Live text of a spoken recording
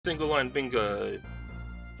Single line bingo.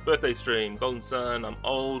 Birthday stream. Golden Sun. I'm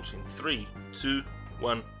old. In 3, 2,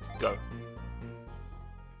 1, go.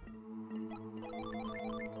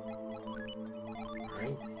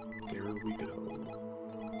 Alright, here we go.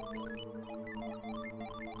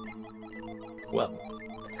 Well,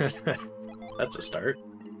 that's a start.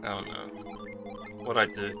 Oh no. What'd I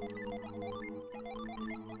do?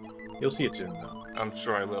 You'll see it soon, though. I'm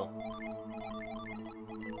sure I will.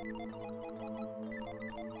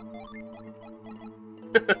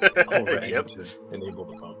 Alright, Yep. to enable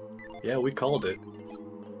the phone. Yeah, we called it.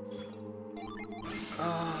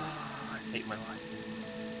 I hate my life.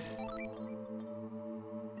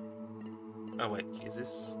 Oh wait, is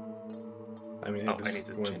this? I mean, Oh, this I need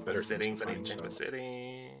to is one of change the my better settings. things I to need to change my find,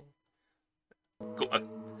 settings. Cool.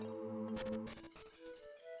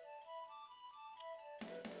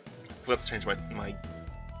 We'll have to change my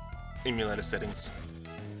emulator settings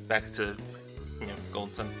back to,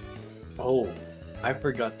 Golden Sun. Oh, I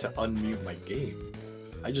forgot to unmute my game.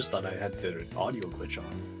 I just thought I had the audio glitch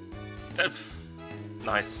on.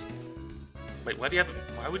 Nice. Wait, why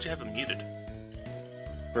would you have it muted?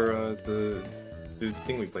 For the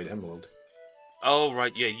thing we played, Emerald. Oh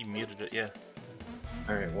right, yeah, you muted it, yeah.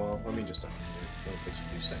 Alright, well, let me just unmute it. It'll take a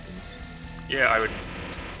few seconds. Yeah, I would.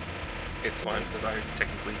 It's fine because I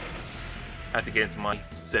technically had to get into my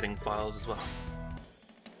setting files as well.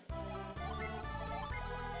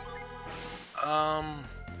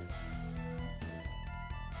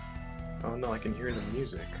 Oh no, I can hear the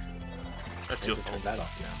music. That's I your have to turn fault. that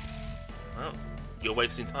off now. Oh, you're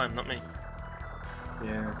wasting time, not me.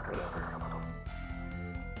 Yeah, whatever.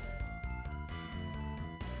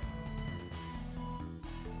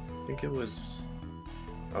 I think it was...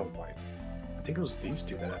 Oh, wait. I think it was these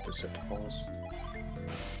two that have to set to false.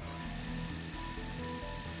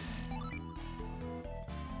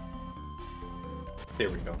 There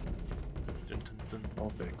we go. Dun, dun, dun, All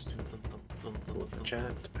fixed. dun, dun, dun, dun, With the dun.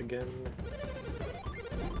 chat again.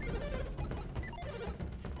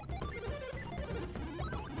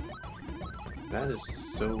 That is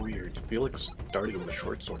so weird. Felix started with a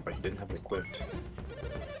short sword, but he didn't have it equipped.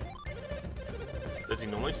 Does he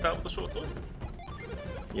normally start with a short sword?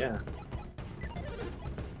 Yeah.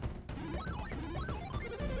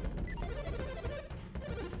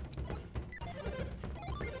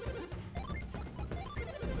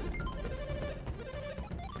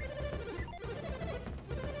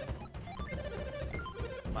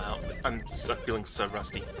 Wow, I'm feeling so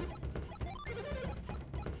rusty.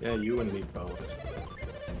 Yeah, you and me both.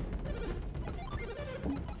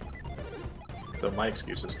 Though my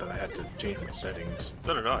excuse is that I had to change my settings.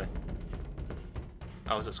 So did I.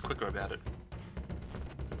 I was just quicker about it.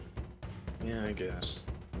 Yeah, I guess.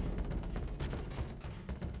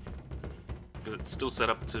 Because it's still set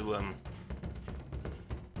up to,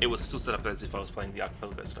 it was still set up as if I was playing the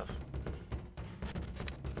Archipelago stuff.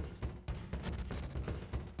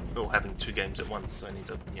 Or having two games at once, so I need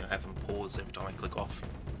to, have them pause every time I click off.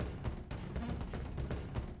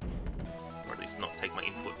 Or at least not take my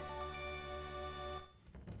input.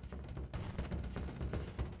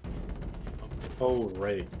 Oh,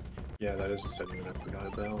 right. Yeah, that is a setting that I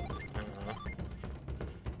forgot about.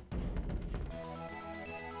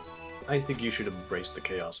 I think you should embrace the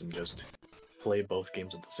chaos and just play both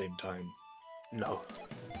games at the same time. No.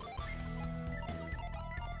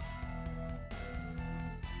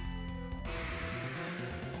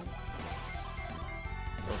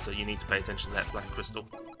 Also, you need to pay attention to that black crystal.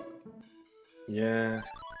 Yeah.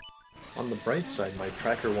 On the bright side, my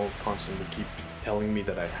tracker won't constantly keep telling me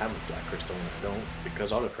that I have a black crystal and I don't,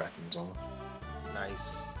 because auto-tracking's off.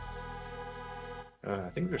 Nice. I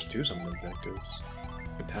think there's two summon objectives.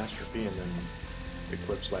 Catastrophe and then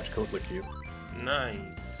Eclipse/Kotlikue.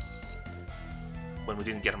 Nice. When we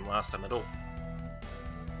didn't get them last time at all.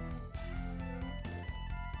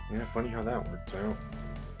 Yeah, funny how that worked out.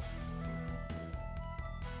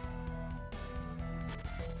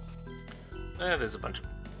 There's a bunch of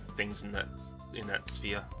things in that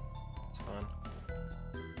sphere. It's fine.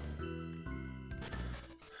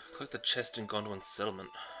 Collect the chest in Gondwan's settlement.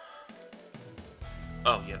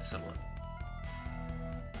 Oh yeah, the settlement.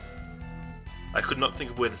 I could not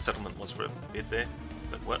think of where the settlement was for a bit there.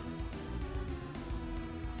 It's like, what?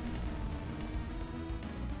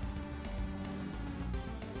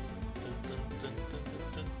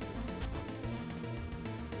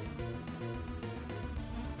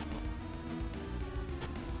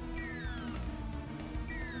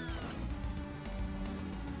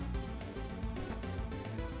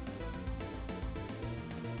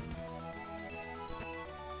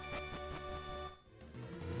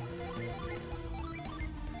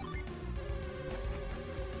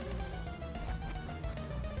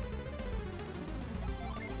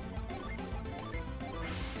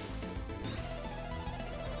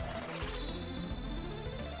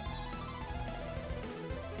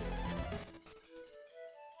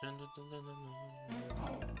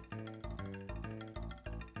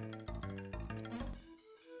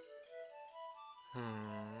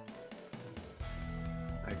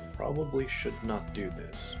 I probably should not do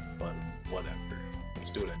this, but whatever.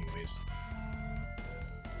 Let's do it anyways.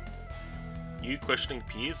 You questioning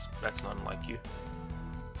peers? That's not unlike you.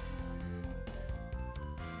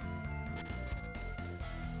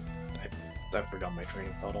 I forgot my train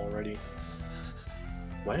of thought already.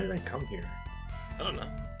 Why did I come here? I don't know.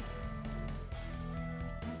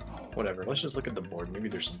 Whatever, let's just look at the board. Maybe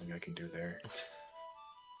there's something I can do there.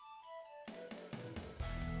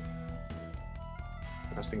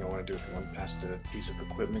 Last thing I want to do is run past a piece of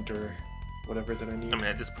equipment or whatever that I need. I mean,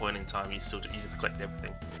 at this point in time, you just collect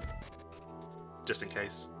everything. Just in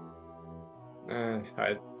case.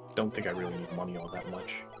 I don't think I really need money all that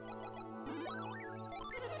much.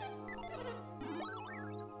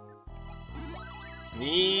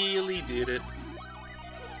 Nearly did it.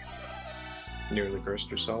 Nearly cursed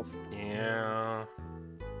yourself? Yeah.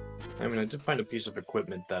 I mean, I did find a piece of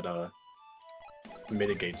equipment that,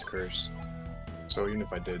 mitigates curse. So even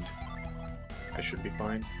if I did, I should be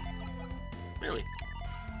fine. Really?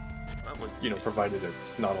 That would... You know, provided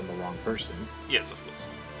it's not on the wrong person. Yes, of course.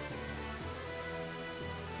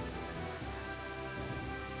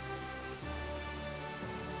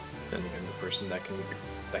 Then again, the person that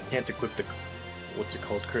can't equip the, what's it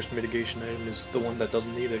called, curse mitigation item is the one that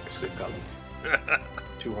doesn't need it because they've got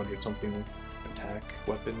 200 something attack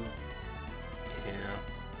weapon.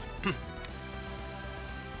 Yeah.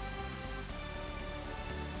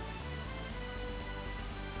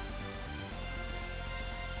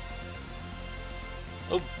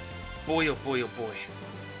 Oh boy, oh boy, oh boy.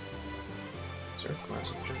 Is there a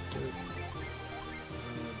class objective?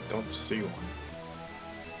 Don't see one.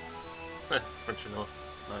 Crunchyroll.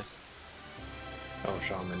 Nice. Oh,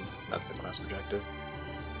 Shaman. That's the class objective.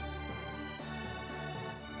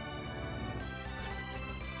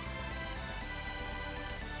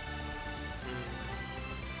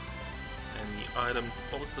 And the item...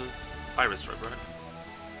 What was the... Iris Robe, right?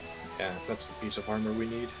 Yeah, that's the piece of armor we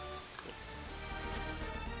need.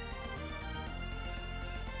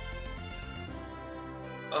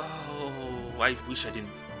 Oh, I wish I didn't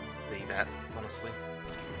say that, honestly.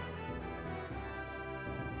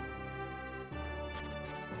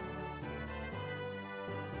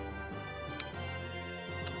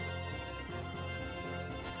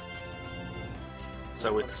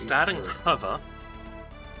 So with starting hover...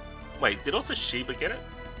 Wait, did also Sheba get it?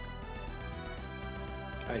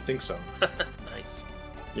 I think so. Nice.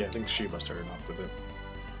 Yeah, I think Sheba started off with it.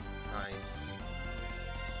 Nice.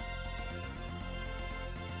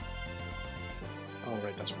 Oh,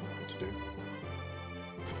 right, that's what I wanted to do.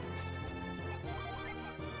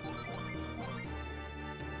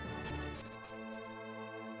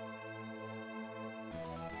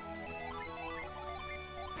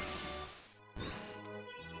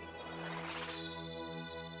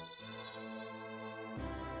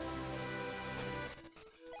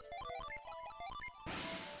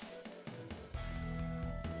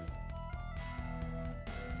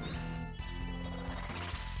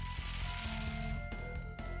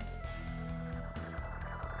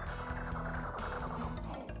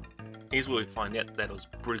 Here's where we find out that it was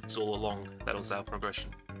Briggs all along. That was our progression.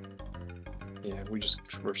 Yeah, we just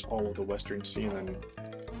traversed all of the Western Sea and then...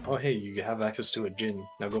 Oh hey, you have access to a Jin.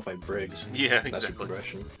 Now go fight Briggs. Yeah, That's your exactly.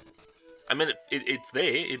 progression. I mean, it's there.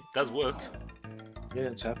 It does work. Yeah,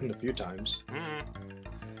 it's happened a few times.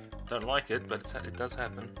 Don't like it, but it does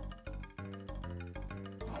happen.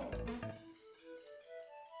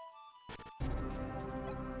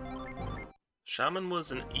 Shaman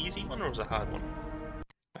was an easy one or was it a hard one?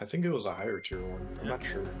 I think it was a higher tier one. I'm not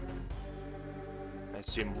sure. I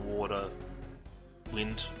assume water,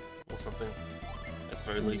 wind, or something. At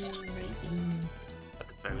the very least. Maybe? At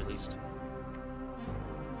the very least.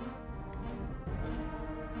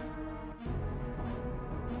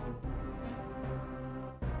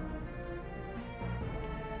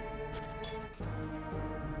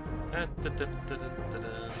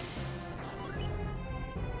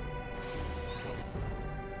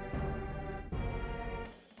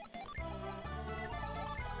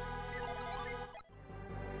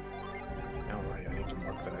 Alright, I need to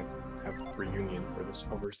mark that I have reunion for this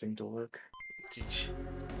hover thing to work.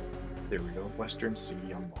 There we go. Western Sea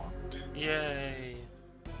unlocked. Yay!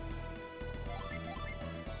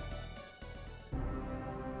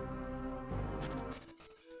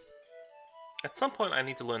 At some point, I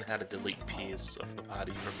need to learn how to delete peers off the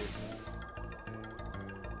party for a bit.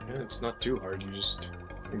 Yeah, it's not too hard. You just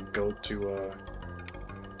go to,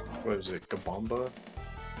 what is it, Gabamba?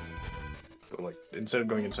 like instead of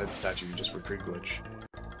going inside the statue, you just retreat glitch.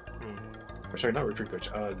 Or sorry, not retreat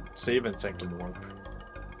glitch. Save and sanctum warp.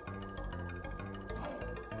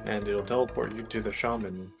 And it'll teleport you to the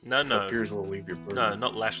shaman. No. Piers will leave your party. No,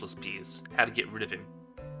 not Lashless Piers. How to get rid of him.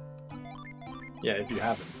 Yeah, if you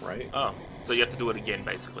haven't, right? Oh, so you have to do it again,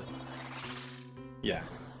 basically. Yeah.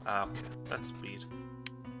 Ah, okay. That's weird.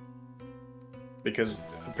 Because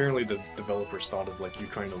apparently the developers thought of like you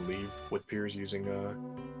trying to leave with Piers using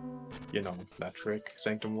you know, that trick,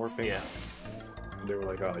 sanctum warping. Yeah. And they were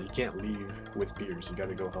like, oh, you can't leave with Piers, you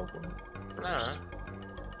gotta go help him first.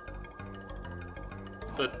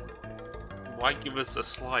 But why give us a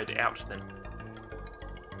slide out then?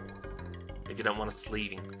 If you don't want us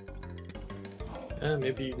leaving.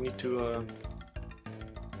 Maybe you need to,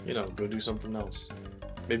 you know, go do something else.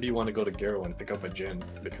 Maybe you want to go to Garrow and pick up a Jin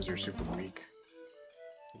because you're super weak.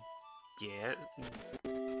 Yeah.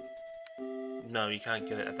 No, you can't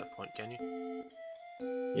get it at that point, can you?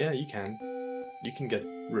 Yeah, you can. You can get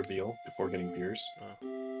reveal before getting Piers.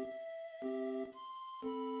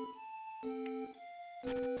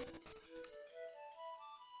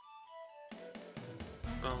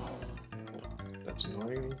 Oh. That's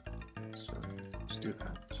annoying. So let's do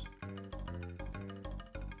that.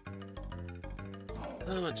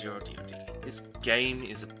 Oh dear, oh dear, oh dear. This game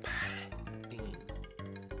is a pain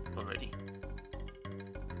already.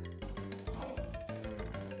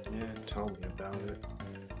 Yeah, tell me about it.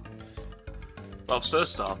 Well,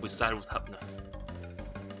 first off, we started with Hupner.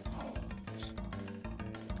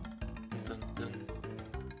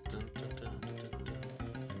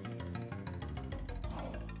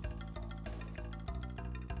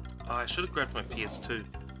 Oh, I should have grabbed my PS2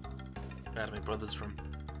 out of my brother's room.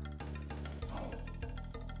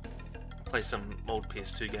 Play some old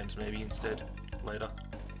PS2 games maybe instead, later.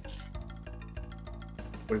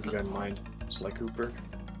 What have you got in mind? Sly Cooper?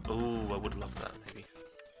 Oh, I would love that, maybe.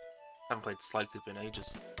 Haven't played Sly Cooper in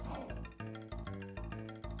ages.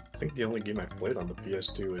 I think the only game I've played on the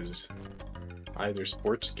PS2 is either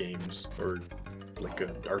sports games or like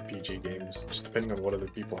RPG games, just depending on what other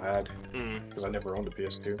people had. Because I never owned a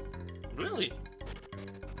PS2. Really?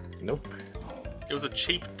 Nope. It was a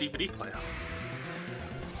cheap DVD player.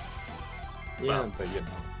 Yeah, Wow. but you know.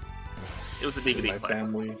 It was a DVD My player.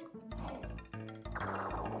 family.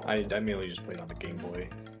 I mainly just played on the Game Boy.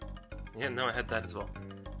 Yeah, no, I had that as well.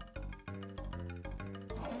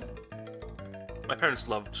 My parents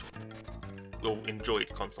loved, or enjoyed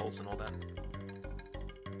consoles and all that.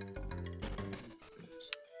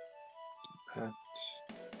 That.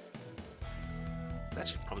 That's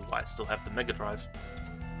actually probably why I still have the Mega Drive.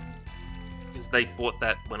 Because they bought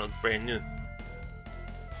that when it was brand new. Oh,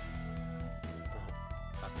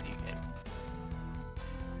 fuck you, game.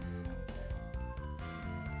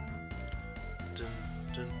 Dun,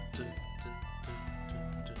 dun, dun, dun, dun,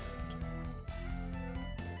 dun, dun.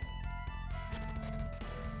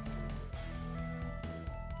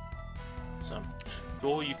 So I'm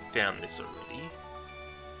sure you found this already.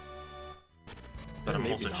 But I'm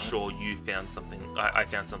Maybe also not. sure you found something. I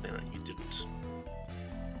found something that you didn't.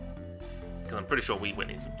 Because I'm pretty sure we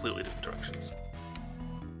went in completely different directions.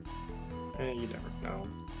 You never know.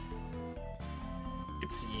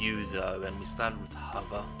 It's you though, and we started with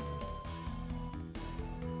Hover.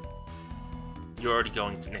 You're already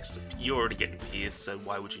going to next. You're already getting Pierce, so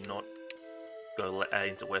why would you not go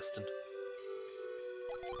into Western?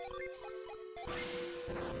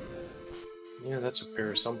 Yeah, that's a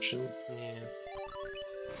fair assumption. Yeah,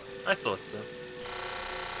 I thought so.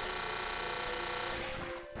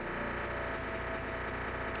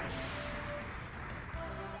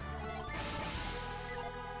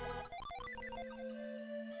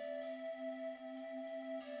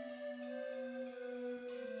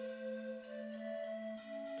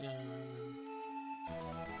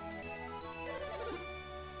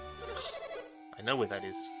 I know where that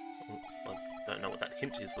is. I don't know what that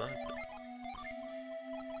hint is though. But...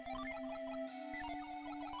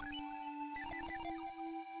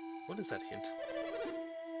 What is that hint?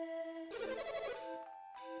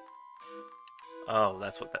 Oh,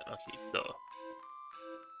 that's what that. Okay, duh.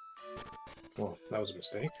 Well, that was a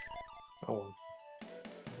mistake. Oh.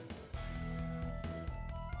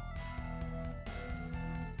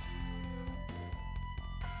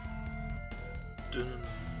 Dun,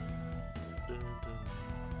 dun,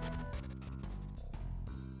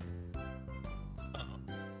 dun. Oh.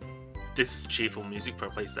 This is cheerful music for a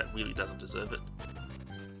place that really doesn't deserve it.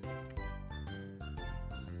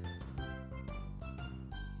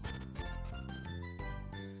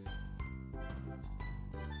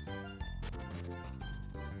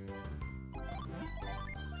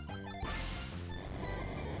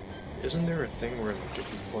 Isn't there a thing where like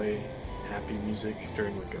if you play happy music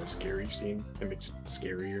during like a scary scene, it makes it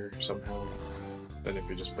scarier somehow than if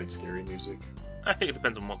you just played scary music? I think it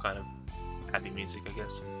depends on what kind of happy music, I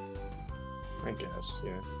guess. I guess,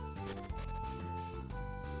 yeah.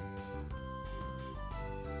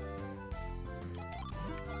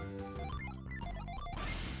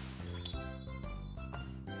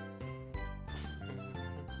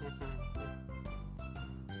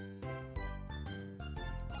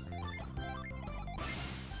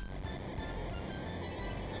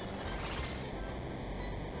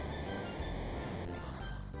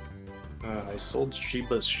 I sold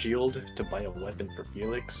Sheba's shield to buy a weapon for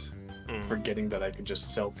Felix, forgetting that I could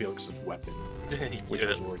just sell Felix's weapon, which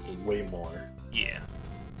was worth way more. Yeah.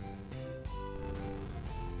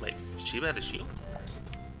 Wait, Sheba had a shield?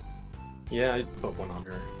 Yeah, I put one on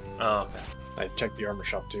her. Oh, okay. I checked the armor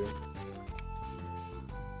shop too.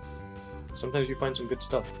 Sometimes you find some good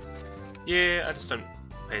stuff. Yeah, I just don't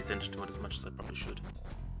pay attention to it as much as I probably should.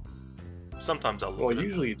 Sometimes I'll look Well, at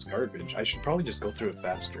usually it's garbage. I should probably just go through it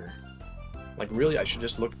faster. Like, really, I should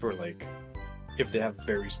just look for, like, if they have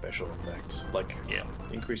very special effects. Like, yeah,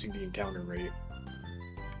 increasing the encounter rate.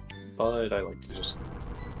 But I like to just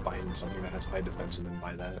find something that has high defense and then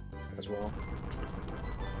buy that as well.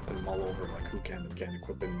 And mull over, like, who can and can't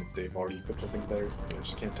equip it, and if they've already equipped something better. I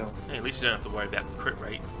just can't tell. Hey, at least you don't have to worry about crit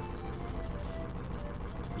rate.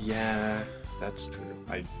 Yeah, that's true.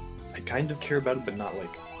 I kind of care about it, but not,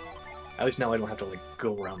 like... At least now I don't have to, like,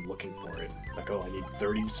 go around looking for it. Like, oh, I need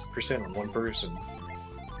 30% on one person.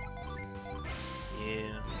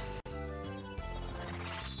 Yeah.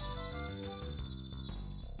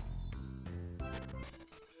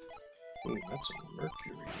 Ooh, that's a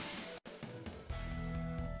Mercury.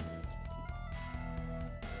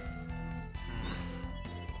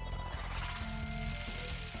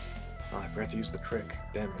 Oh, I forgot to use the trick.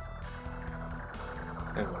 Damn it.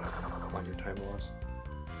 And whatever. On your time loss.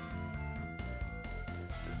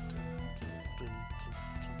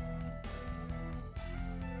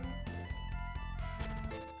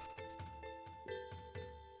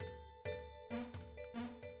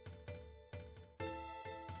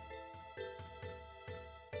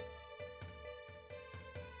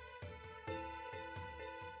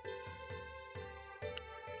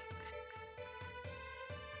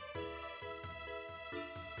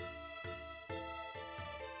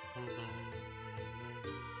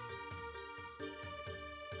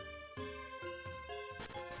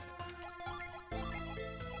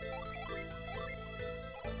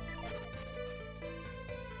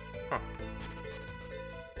 Huh.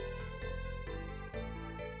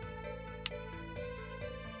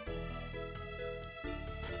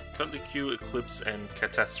 Cut the Q, Eclipse, and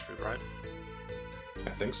Catastrophe, right?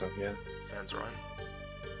 I think so, yeah. Sounds right.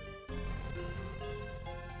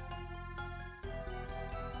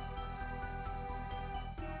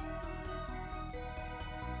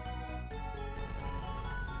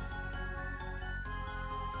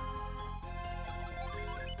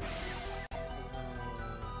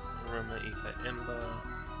 Aroma, Ether, Ember.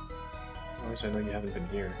 At least I know you haven't been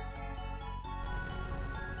here.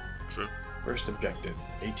 True. First objective,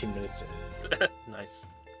 18 minutes in. Nice.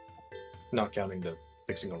 Not counting the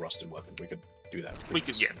fixing a rusted weapon. We could do that. We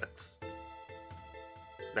could, yeah,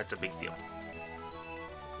 that's a big deal.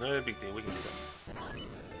 No big deal, we can do that.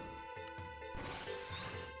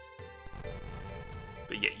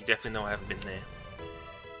 But yeah, you definitely know I haven't been there.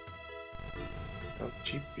 Oh,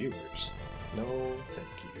 cheap viewers. No, thank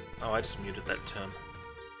you. Oh, I just muted that term.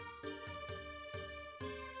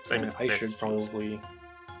 Same with I best should views. probably...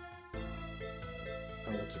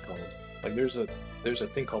 Oh, what's it called? Like, there's a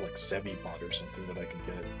thing called, like, SeviBot or something that I could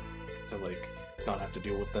get to, like, not have to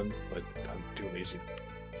deal with them, but I'm too lazy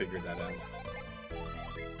to figure that out.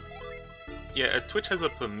 Yeah, Twitch has a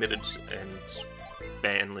permitted and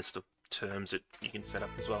ban list of terms that you can set up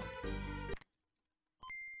as well.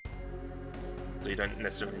 So you don't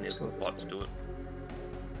necessarily need a bot to do it.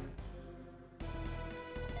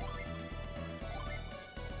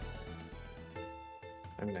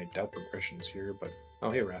 I mean, I doubt progression's here, but... Oh,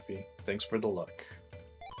 hey, Raffi. Thanks for the luck.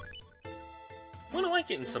 When am I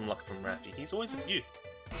getting some luck from Raffi? He's always with you.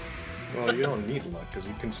 Well, you don't need luck, because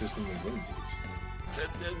you consistently win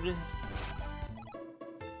these.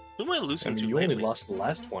 Who am I losing I mean, to you lately? only lost the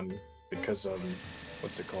last one because,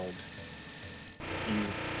 what's it called? You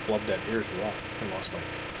flubbed that Air's Rock and lost, like,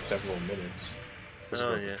 several minutes. Because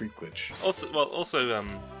of a retreat glitch. Also,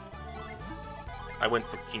 I went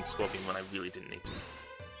for King Scorpion when I really didn't need to.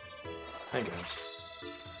 I guess.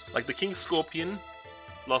 Like, the King Scorpion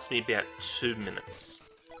lost me about 2 minutes.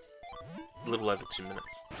 A little over 2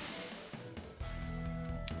 minutes.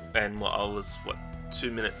 And what, I was, what,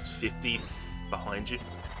 2 minutes 50 behind you?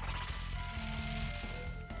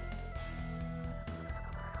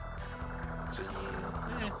 So,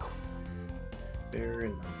 yeah. Fair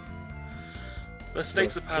enough.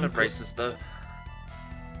 Mistakes are part of races, though.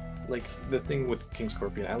 Like, the thing with King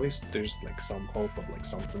Scorpion, at least there's, like, some hope of, like,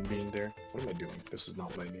 something being there. What am I doing? This is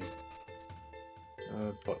not what I need.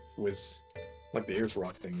 But with, like, the Ears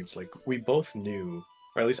Rock thing, it's like, we both knew,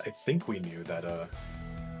 or at least I think we knew that,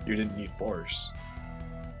 you didn't need Force.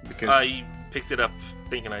 Because... I picked it up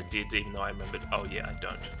thinking I did, even though I remembered, oh yeah, I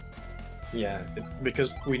don't. Yeah,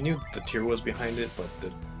 because we knew the tier was behind it,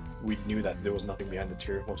 but we knew that there was nothing behind the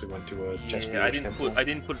tier once we went to a Yeah, I didn't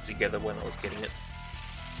put it together when I was getting it.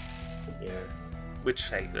 Yeah. Which,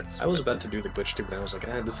 hey, that's... I was about to do the glitch too, but then I was like,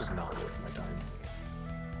 this is not worth my time.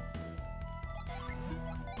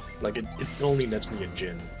 Like, it only nets me a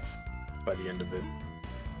Jin by the end of it.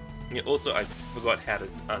 Yeah, also, I forgot how to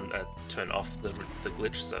turn off the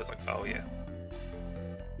glitch, so I was like, oh yeah.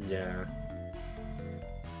 Yeah.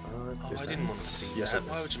 Oh, I didn't want to see that.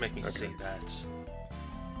 Why would you make me see that?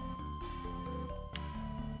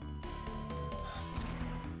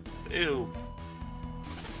 Ew.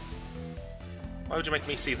 Why would you make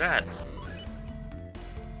me see that?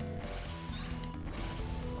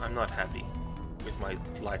 I'm not happy with my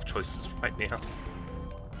life choices right now.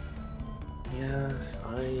 Yeah,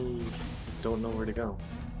 I don't know where to go.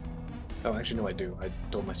 Oh, actually, no, I do. I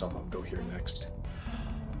told myself I'll go here next.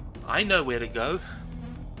 I know where to go.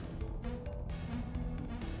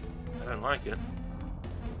 I don't like it.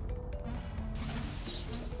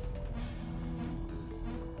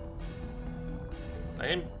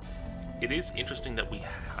 It is interesting that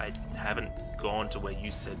I haven't gone to where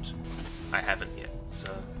you said I haven't yet,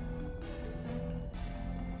 so...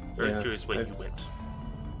 Very curious where you went.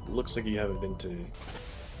 Looks like you haven't been to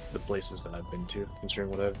the places that I've been to,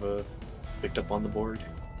 considering what I've picked up on the board.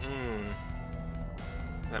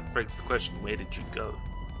 That begs the question, where did you go?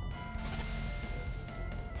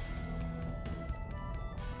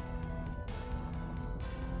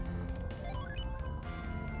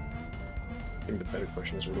 I think the better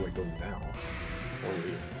question is, where do I go now? Or leave?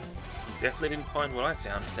 You definitely didn't find what I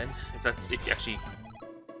found then, if you actually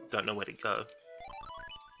don't know where to go.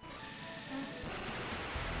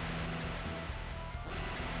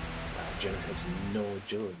 Jenna has no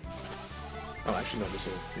agility. Oh, actually, no, this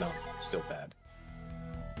is... No, still bad.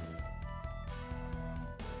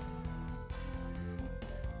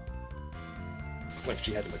 Like,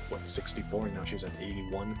 she had, like, what, 64, and now she's at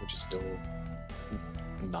 81, which is still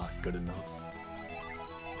not good enough.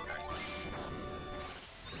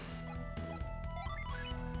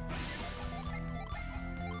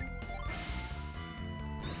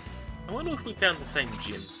 I wonder if we found the same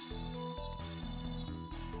gym.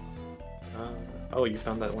 Oh, you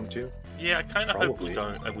found that one too? Yeah, I kind of hope we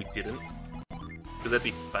didn't. Because that'd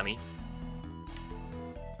be funny.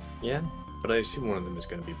 Yeah, but I assume one of them is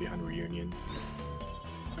going to be behind Reunion.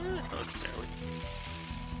 Not necessarily.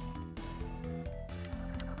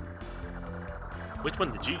 Which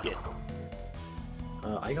one did you get?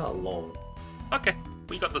 I got Lull. Okay,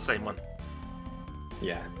 we got the same one.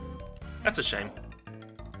 Yeah. That's a shame.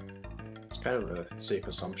 It's kind of a safe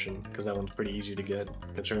assumption, because that one's pretty easy to get,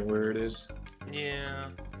 considering where it is. Yeah.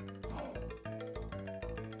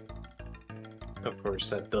 Of course,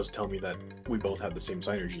 that does tell me that we both have the same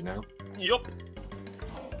synergy now. Yup.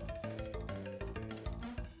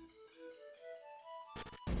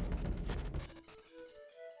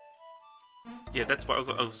 Yeah, that's why I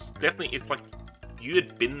was definitely, if like you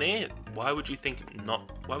had been there, why would you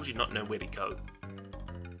not know where to go?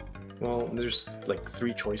 Well, there's like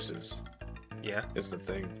 3 choices. Yeah. Is the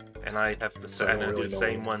thing. And I have the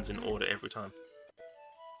same ones in order every time.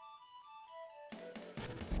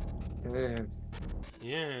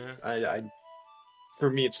 Yeah. For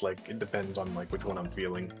me, it's like, it depends on like which one I'm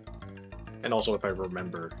feeling. And also if I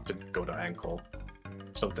remember to go to Ankle.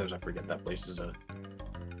 Sometimes I forget that place is a...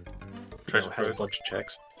 treasure has a bunch of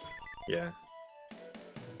checks. Yeah.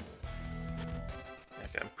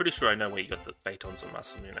 Okay, I'm pretty sure I know where you got the Phaetons on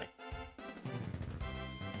Masamune.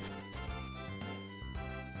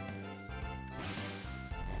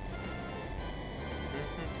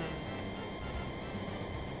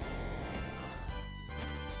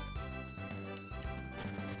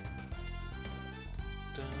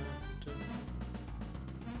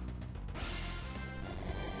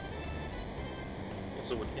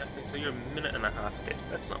 So you're a minute and a half ahead.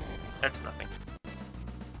 That's nothing.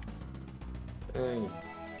 And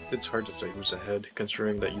it's hard to say who's ahead,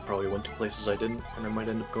 considering that you probably went to places I didn't, and I might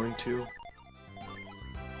end up going to.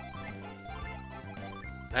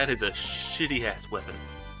 That is a shitty ass weapon.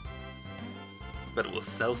 but it will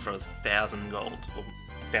sell for 1,000 gold, or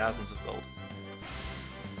thousands of gold.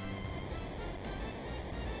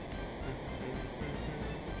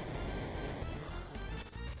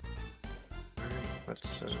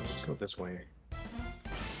 Let's go this way.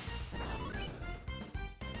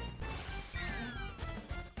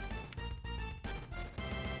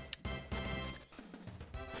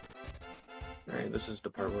 Alright, this is the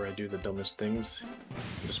part where I do the dumbest things,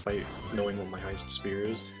 despite knowing what my highest spear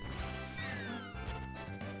is.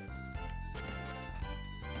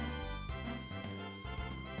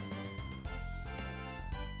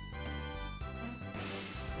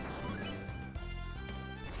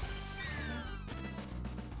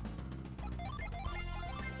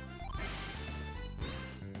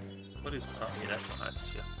 What is... oh yeah, that's my highest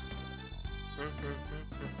sphere.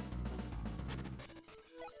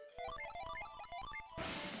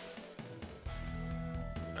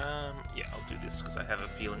 Yeah, I'll do this because I have a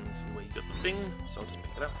feeling this is where you got the thing, so I'll just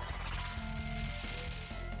pick it up.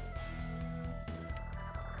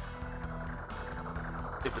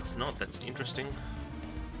 If it's not, that's interesting.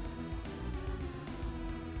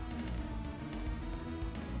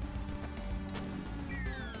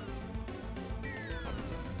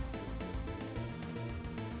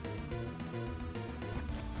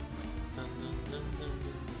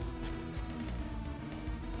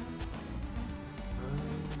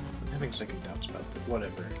 Second doubts about that.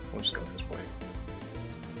 Whatever. We'll just go this way.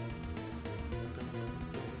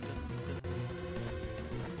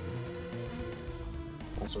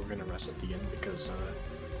 Also, we're gonna rest at the end because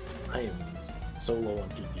I am so low on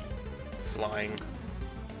PP. Flying.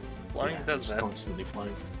 Flying yeah, does that. Constantly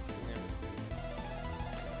flying. Yeah.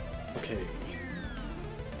 Okay.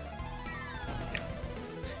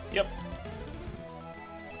 Yep.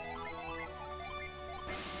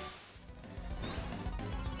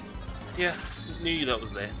 Yeah, knew that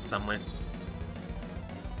was there somewhere.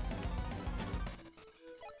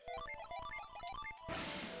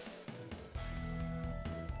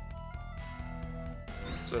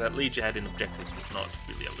 So that lead you had in objectives was not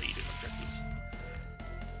really a lead in objectives.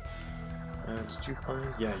 Did you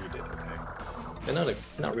find? Yeah, you did. Okay. And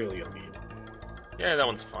not really a lead. Yeah, that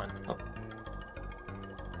one's fine. Oh.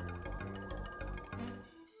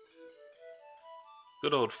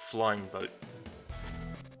 Good old flying boat.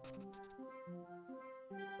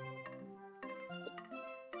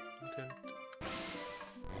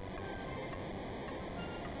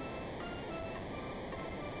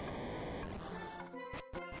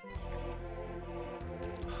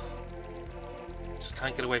 Just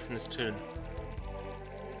can't get away from this tune.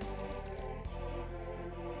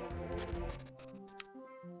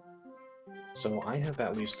 So I have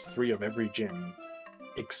at least 3 of every gym,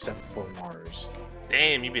 except for Mars.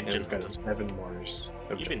 Damn, you've been And gin I've got hunting. 7 Mars.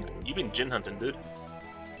 You've been gin hunting, dude.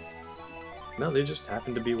 No, they just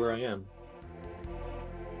happen to be where I am.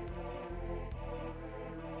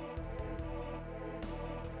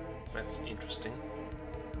 That's interesting.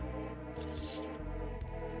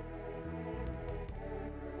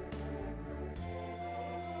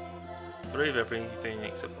 Three of everything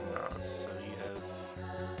except for Mars. So you have.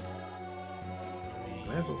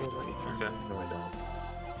 I have a little bit. Okay. No, I don't.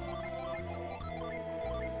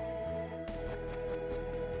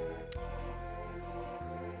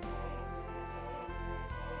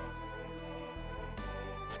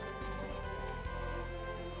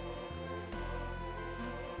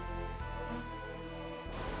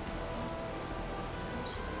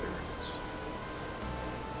 So there it is.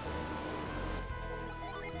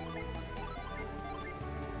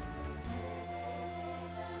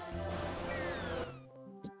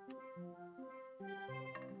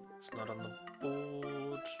 It's not on the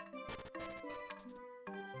board.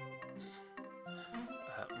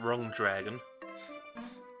 Wrong dragon.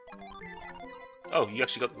 Oh, you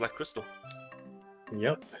actually got the black crystal.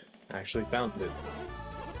 Yep, I actually found it.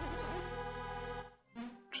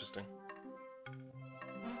 Interesting.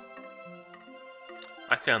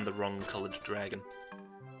 I found the wrong colored dragon.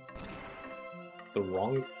 The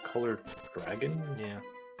wrong colored dragon? Yeah.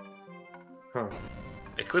 Huh.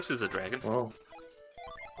 Eclipse is a dragon. Well.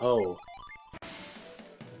 Oh.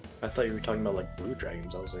 I thought you were talking about like blue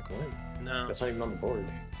dragons. I was like, what? No. That's not even on the board.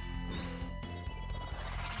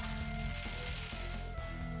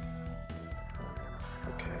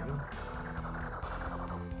 Okay.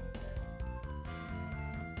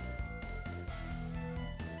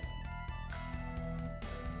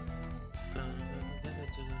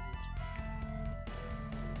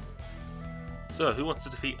 So, who wants to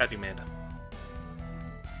defeat Avimander?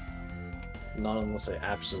 Not unless I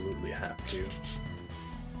absolutely have to.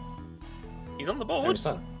 He's on the And board. it's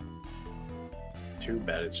not too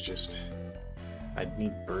bad, it's just I'd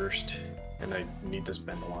need burst, and I need to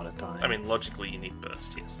spend a lot of time. I mean, logically, you need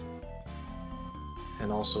burst, yes.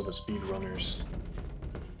 And also the speedrunners.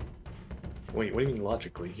 Wait, what do you mean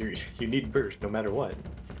logically? You need burst no matter what.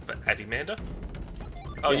 But Adimander?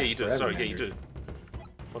 Oh, yeah, you do. for Sorry, yeah, Adimander. you do.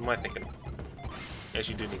 What am I thinking? Yes,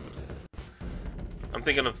 you do need burst. I'm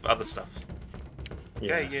thinking of other stuff.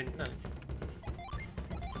 Yeah, Yeah, no.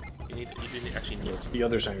 You do need, actually need. It's the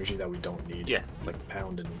other synergy that we don't need. Yeah. Like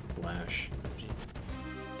Pound and Lash.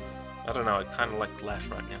 I don't know, I kind of like Lash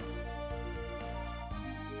right now.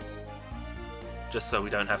 Just so we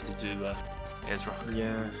don't have to do Ezra.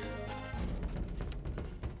 Yeah.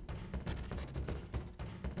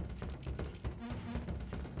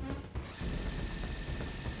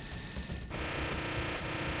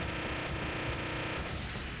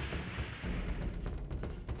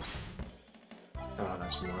 Oh,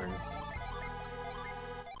 that's annoying.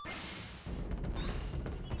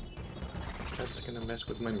 That's gonna mess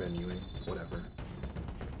with my menuing. Whatever.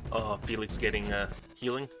 Oh, Felix getting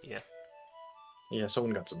healing? Yeah. Yeah,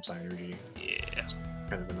 someone got some synergy. Yeah.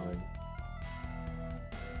 Kind of annoying.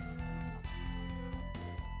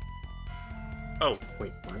 Oh,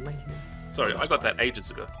 Wait, why am I here? sorry, Oh, I that's got that fine. ages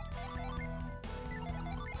ago.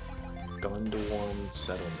 Gondwan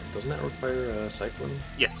Settlement. Doesn't that require a Cyclone?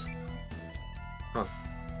 Yes. Huh.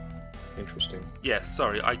 Interesting. Yeah,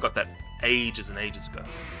 sorry, I got that ages and ages ago.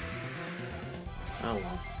 Oh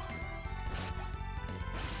well.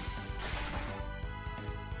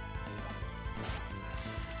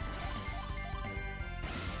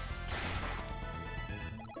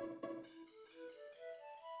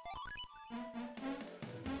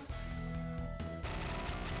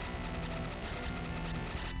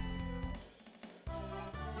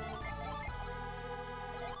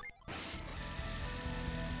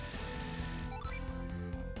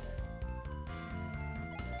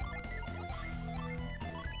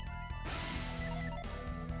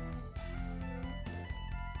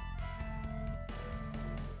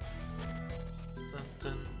 Dun,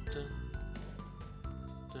 dun, dun,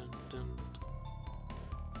 dun, dun.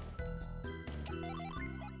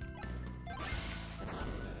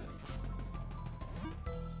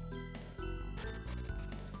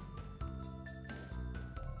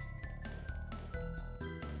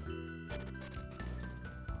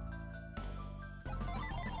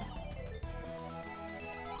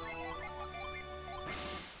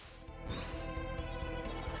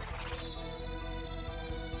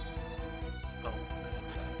 Oh.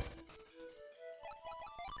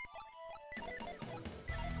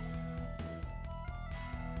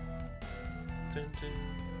 Dun, dun.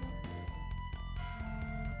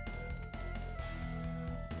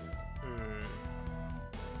 Hmm.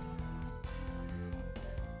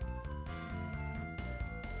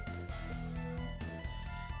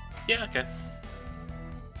 Yeah, okay.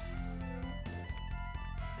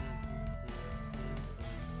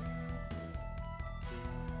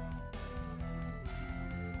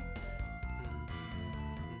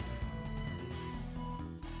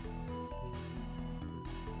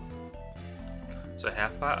 So how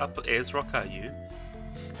far up Ayers Rock are you?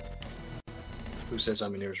 Who says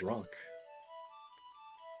I'm in Ayers Rock?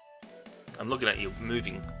 I'm looking at you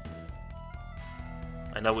moving.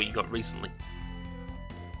 I know what you got recently.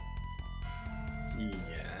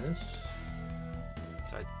 Yes.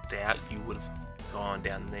 So I doubt you would have gone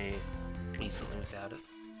down there recently without it.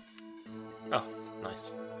 Oh,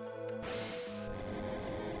 nice.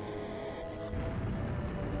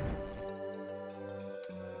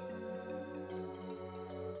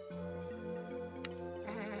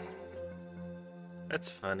 That's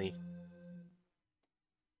funny.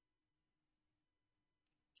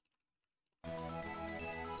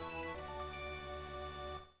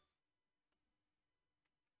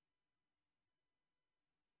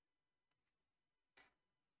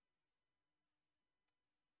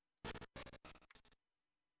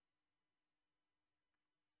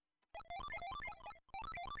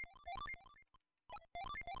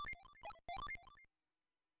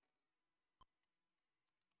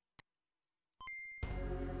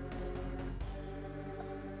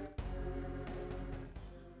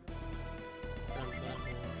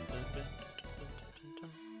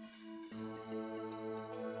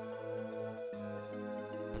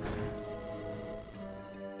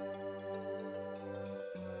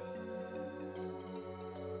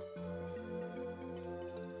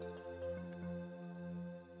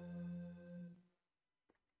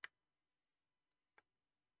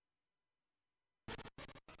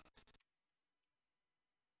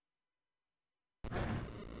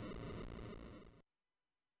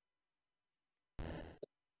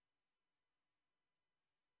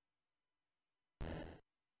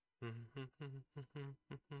 Okay.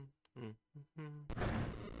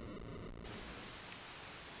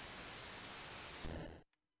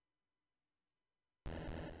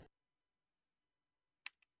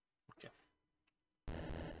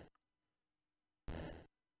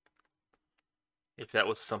 If that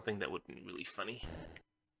was something that would be really funny.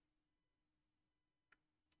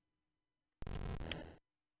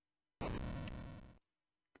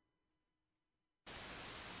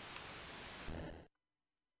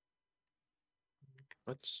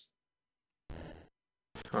 Let's.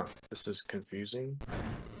 Huh. This is confusing.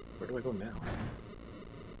 Where do I go now?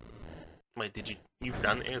 Wait, you've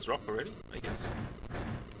done Ayers Rock already? I guess.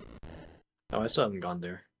 Oh, I still haven't gone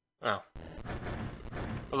there. Oh.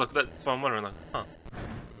 I was like, that's what I'm wondering, like, huh.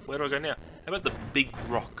 Where do I go now? How about the big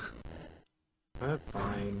rock?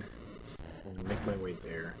 Fine. I'll make my way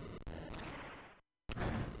there.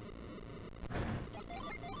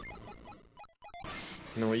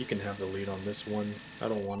 No, you can have the lead on this one. I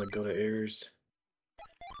don't want to go to Ayers.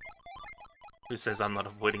 Who says I'm not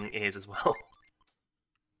avoiding Ayers as well?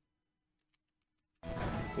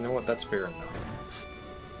 You know what? That's fair enough.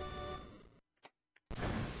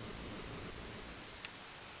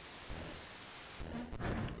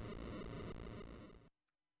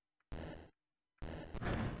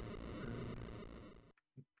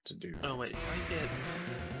 To do. Oh wait, I get...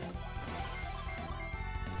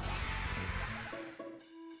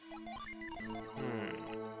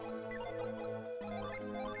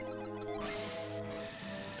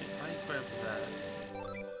 If I grab that...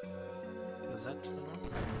 Does that turn on?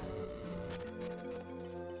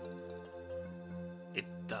 It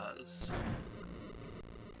does.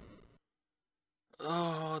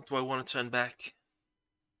 Oh, do I want to turn back?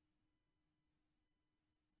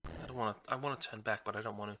 I don't want to... I want to turn back, but I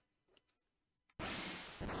don't want to.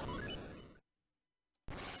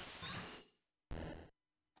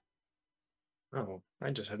 Oh,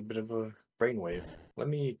 I just had a bit of a brainwave. Let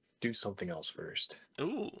me do something else first.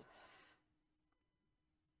 Ooh.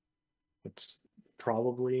 It's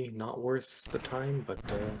probably not worth the time, but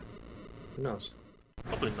who knows?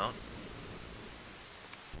 Probably not.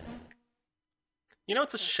 You know,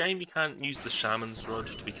 it's a shame you can't use the shaman's rod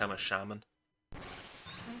to become a shaman.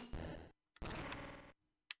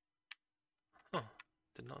 Huh.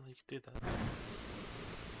 Did not know you could do that.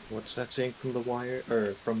 What's that saying from The Wire,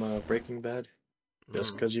 or from Breaking Bad?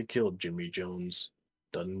 Just because you killed Jimmy Jones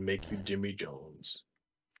doesn't make you Jimmy Jones.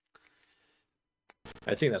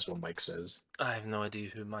 I think that's what Mike says. I have no idea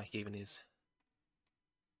who Mike even is.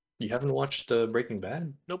 You haven't watched Breaking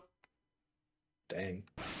Bad? Nope. Dang.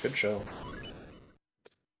 Good show.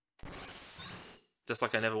 Just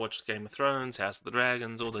like I never watched Game of Thrones, House of the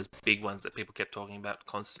Dragons, all those big ones that people kept talking about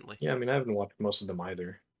constantly. Yeah, I mean, I haven't watched most of them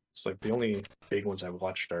either. It's like the only big ones I've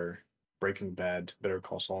watched are Breaking Bad, Better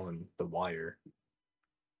Call Saul, and The Wire.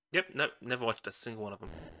 Yep, nope, never watched a single one of them.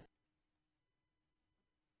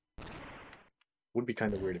 Would be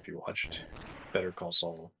kind of weird if you watched Better Call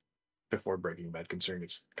Saul before Breaking Bad, considering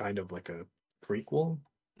it's kind of like a prequel.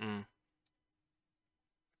 Mm.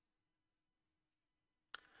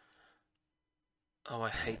 Oh, I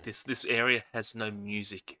hate this. This area has no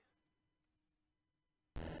music.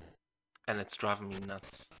 And it's driving me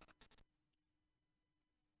nuts.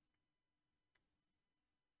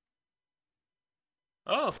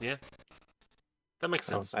 Oh, yeah. That makes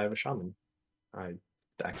sense. I have a shaman. I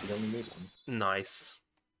accidentally made one. Nice.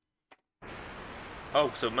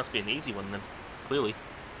 Oh, so it must be an easy one then. Clearly.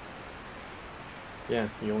 Yeah,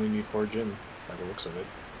 you only need 4 gin, by the looks of it.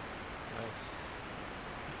 Nice.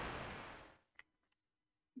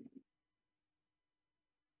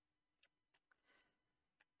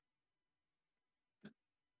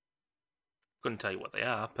 Couldn't tell you what they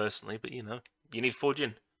are, personally, but you know. You need 4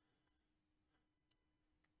 gin.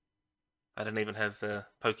 I don't even have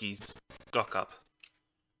Pokey's dock up.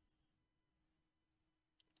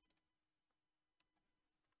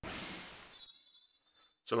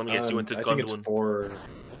 So let me guess, you went to I Gondolin. think it's for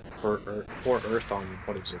Earth on,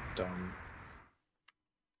 what is it?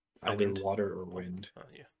 Either wind. water or wind. Oh,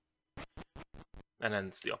 yeah. And then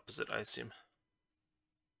it's the opposite, I assume.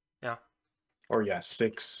 Yeah. Or yeah,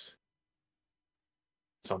 6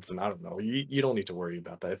 something, I don't know. You don't need to worry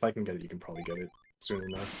about that. If I can get it, you can probably get it soon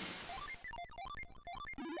enough.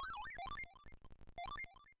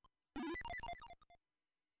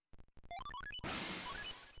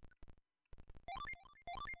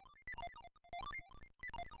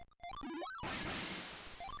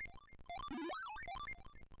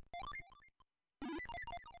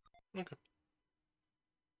 Okay.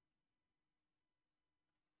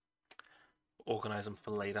 Organize them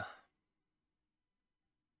for later.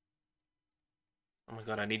 Oh my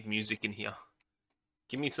god, I need music in here.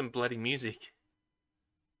 Give me some bloody music.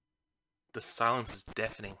 The silence is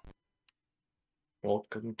deafening.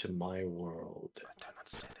 Welcome to my world. I don't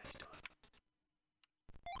understand how you do it.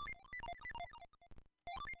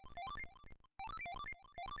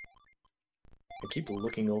 I keep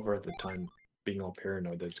looking over at the time, being all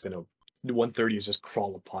paranoid that it's gonna 1:30 is just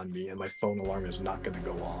crawl upon me, and my phone alarm is not gonna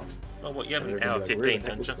go off. Oh, what, you have And an they're gonna hour be like, "Where the 15, heck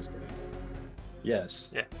don't is you? this guy?"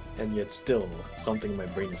 Yes. Yeah. And yet still, something in my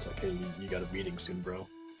brain is like, "Hey, you got a meeting soon, bro.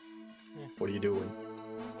 Yeah. What are you doing?"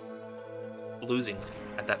 Losing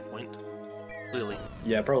at that point. Clearly.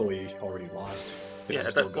 Yeah, probably already lost. Yeah, I'm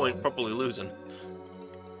at still that point, going. probably losing.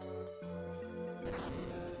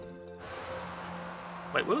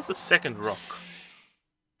 Wait, what was the second rock I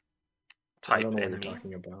type don't know enemy? what you're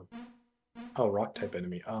talking about. Oh, rock type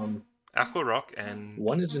enemy. Aqua rock and...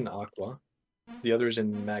 One is in aqua, the other is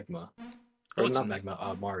in magma. Oh, Or it's not in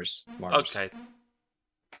magma, Mars. Mars. Okay.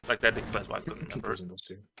 Like, that explains why I couldn't remember it. Confusing those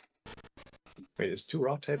two. Wait, is two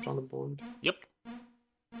rock types on the board? Yep.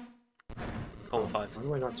 Column 5. Why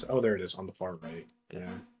do I not? Oh, there it is on the far right. Yeah.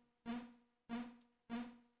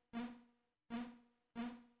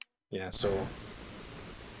 Yeah. So,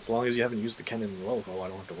 as long as you haven't used the cannon logo, I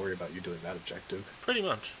don't have to worry about you doing that objective. Pretty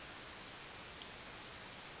much.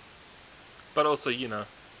 But also, you know,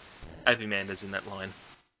 Avimander's in that line.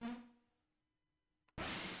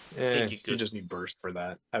 Yeah, you you could. just need burst for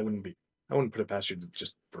that. I wouldn't put it past you to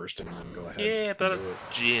just burst and then go ahead. Yeah, but do it.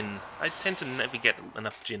 Jin. I tend to never get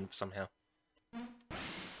enough Jin somehow.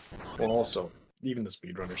 Well, also, even the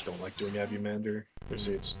speedrunners don't like doing Avimander. They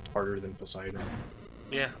say it's harder than Poseidon.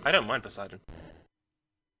 Yeah, I don't mind Poseidon.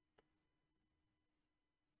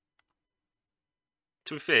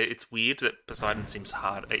 To be fair, it's weird that Poseidon seems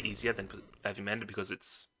easier than Avimander because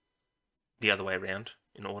it's the other way around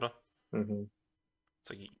in order. Mm-hmm.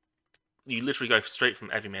 So you literally go straight from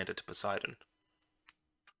Avimander to Poseidon.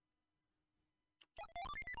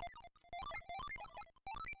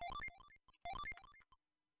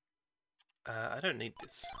 I don't need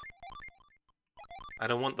this. I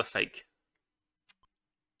don't want the fake.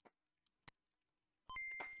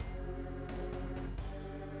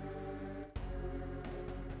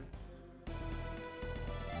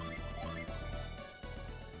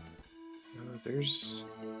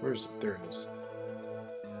 Where's it? There it is.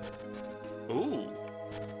 Ooh.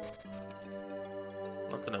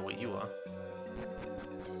 Not to know where you are.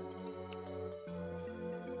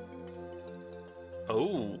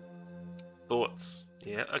 Oh. Thoughts.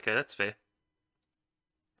 Yeah, okay, that's fair.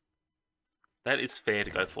 That is fair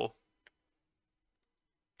to go for.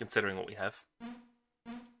 Considering what we have.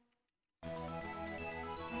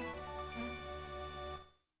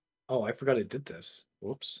 Oh, I forgot it did this.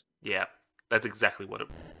 Whoops. Yeah, that's exactly what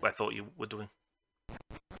I thought you were doing.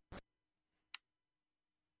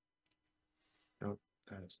 No,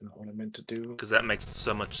 that is not what I meant to do. Because that makes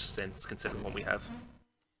so much sense considering what we have.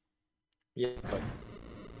 Yeah, but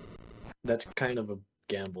that's kind of a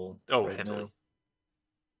gamble. Oh, right heavily.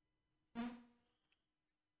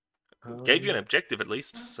 Now. Gave you an objective at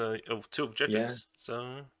least, so 2 objectives. Yeah.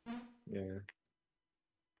 So Yeah.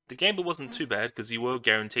 the gamble wasn't too bad because you were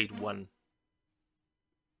guaranteed one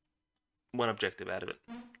objective out of it.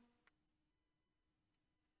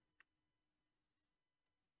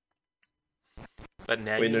 But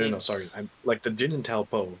now Wait, no, sorry. I'm like the Jin and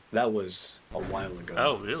Talpo. That was a while ago.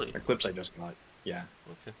 Oh, really? The clips I just got. Yeah.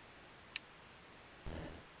 Okay.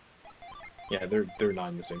 Yeah, they're not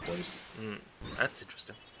in the same place. That's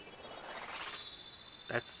interesting.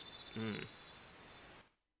 That's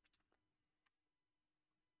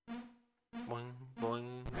Boing,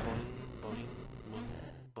 boing, boing, boing, boing,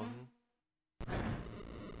 boing.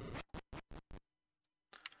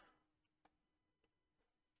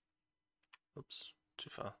 Oops, too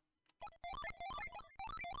far.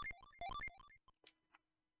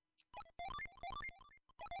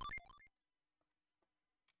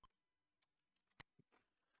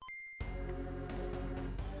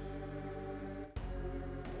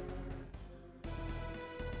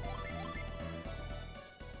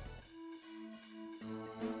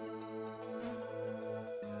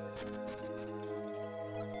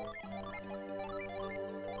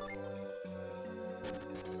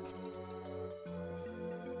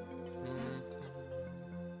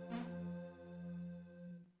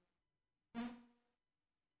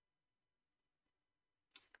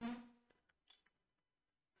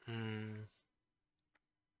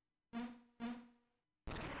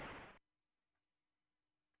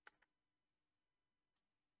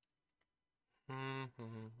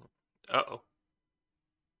 Uh-oh.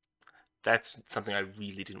 That's something I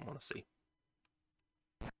really didn't want to see.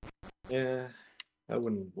 Yeah, I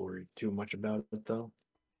wouldn't worry too much about it though.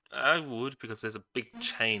 I would, because there's a big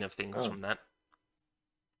chain of things Oh, from that.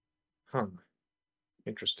 huh.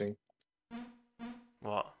 Interesting.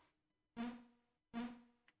 What? Uh,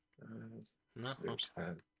 No? there's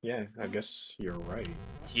that. Yeah, I guess you're right.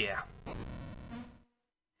 Yeah.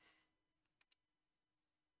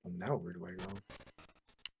 Well, now where do I go?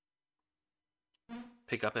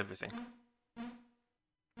 Pick up everything.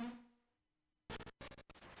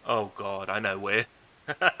 Oh god, I know where.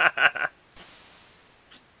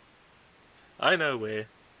 I know where.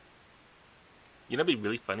 You know, what'd be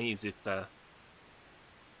really funny is if the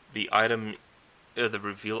item, the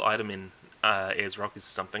reveal item in Ayers Rock is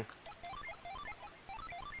something.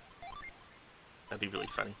 That'd be really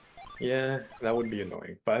funny. Yeah, that would be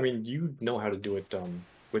annoying. But I mean, you know how to do it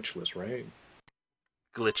glitchless, right?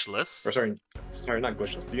 Glitchless. Or sorry, not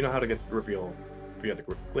glitchless. Do you know how to get reveal via the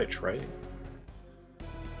glitch, right?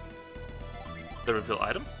 The reveal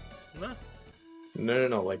item? No.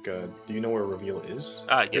 No. Like, do you know where reveal is?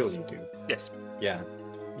 Ah, yes. Really, you do. Yes. Yeah,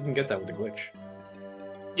 you can get that with a glitch.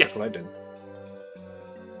 Yeah. That's what I did.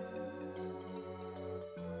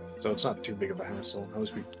 So it's not too big of a hassle. At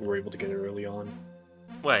least we were able to get it early on.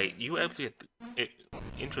 Wait, you were able to get it?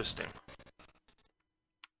 Interesting.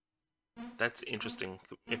 That's interesting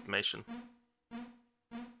information.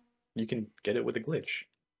 You can get it with a glitch.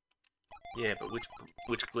 Yeah, but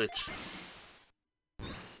which glitch?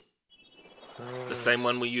 The same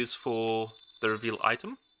one we use for the reveal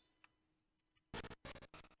item?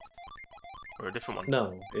 Or a different one?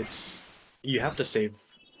 No, you have to save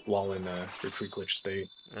while in a retreat glitch state.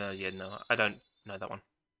 Yeah, no, I don't know that one.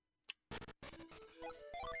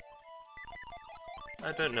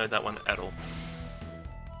 I don't know that one at all.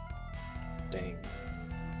 Dang.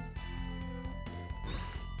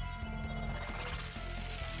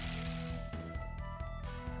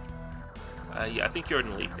 Yeah, I think you're in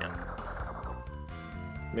the lead now.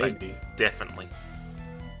 Maybe. Like, definitely.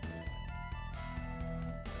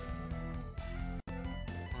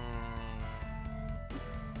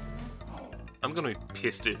 I'm gonna be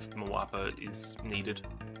pissed if Mwapa is needed.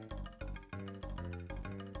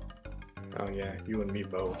 Oh yeah, you and me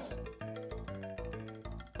both.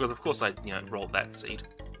 Because of course I, rolled that seed.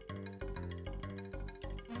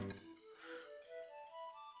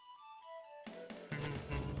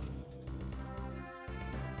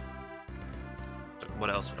 So what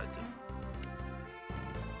else would I do?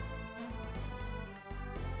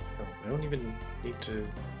 Oh, I don't even need to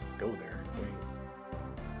go there. Wait.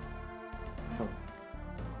 Huh.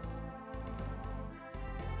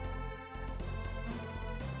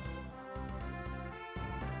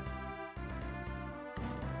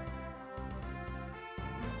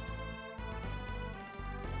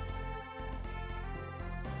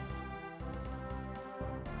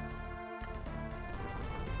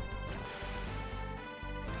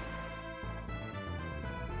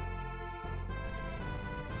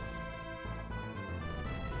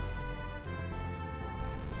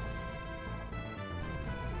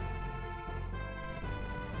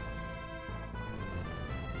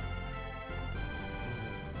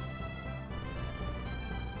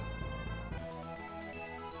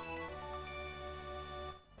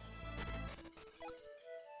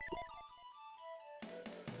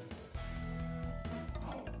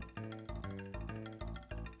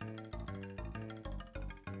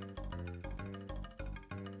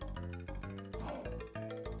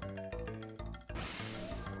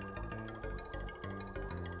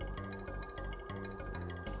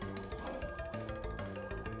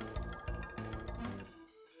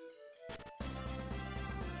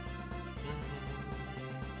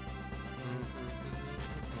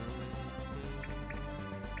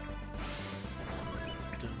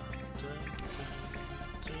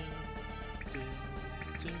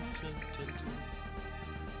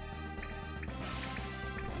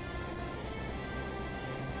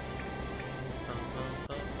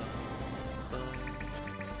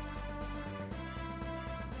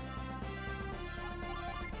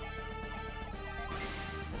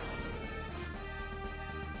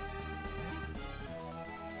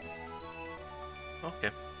 Okay.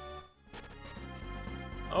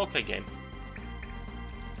 Okay, game.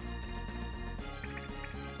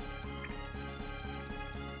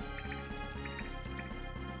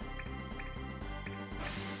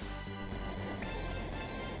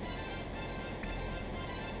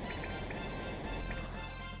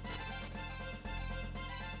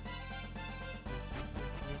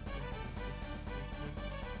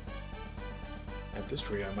 At this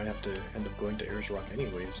rate, I might have to end up going to Ayers Rock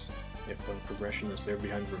anyways, if progression is there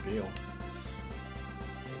behind reveal.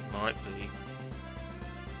 Might be.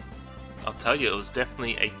 I'll tell you, it was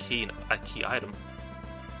definitely a key item.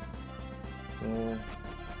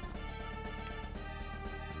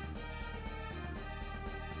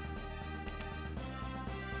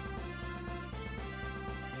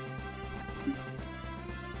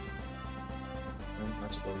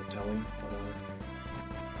 That's a little telling.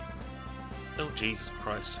 Oh, Jesus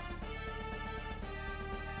Christ.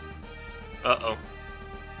 Uh-oh.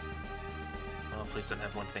 Oh, please don't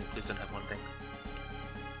have one thing. Please don't have one thing.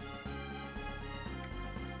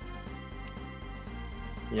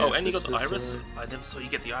 Yeah, oh, and you got the iris? I never saw you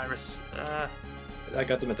get the iris. I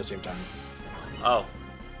got them at the same time. Oh.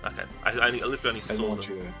 Okay. I literally only saw I don't want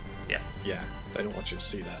them. you to... Yeah. Yeah, I don't want you to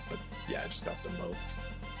see that, but yeah, I just got them both.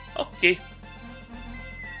 Okay.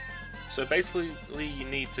 So basically, you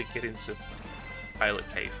need to get into Pilot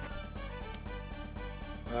Cave.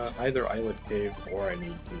 Either Islet Cave or I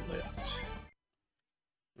need to lift.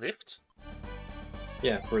 Lift?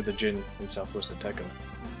 Yeah, for the Jinn in Southwest Ateca.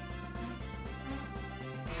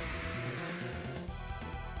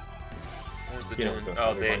 Where's the You know, Jinn? the Oh,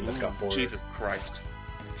 other there. one that's got Ooh, four. Jesus Christ.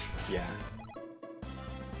 Yeah.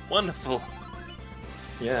 Wonderful.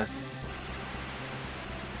 Yeah.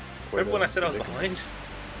 Remember when I said I was behind?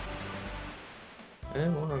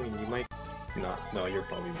 Well, I mean, you might not. No, you're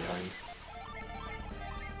probably behind.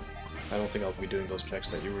 I don't think I'll be doing those checks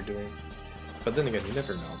that you were doing. But then again, you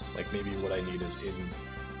never know. Like, maybe what I need is in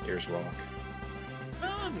Ayers Rock.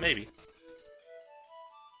 Maybe.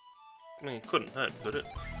 I mean, it couldn't hurt, could it?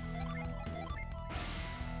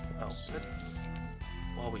 Oh, let's...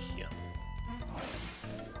 While we're here.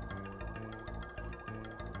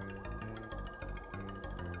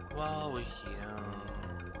 While we're here...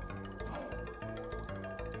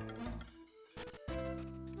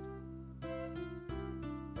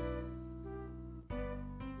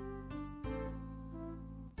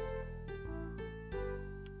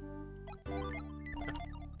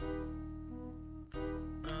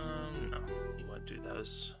 no, you won't do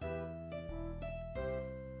those.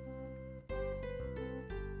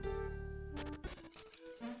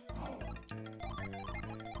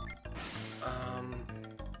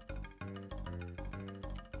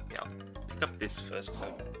 Yeah, I'll pick up this first, because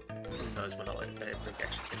who knows when I'll actually get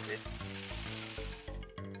this.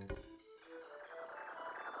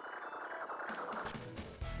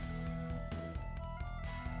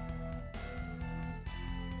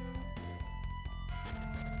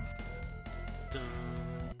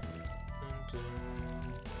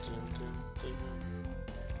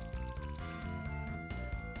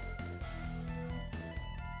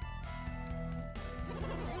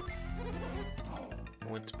 I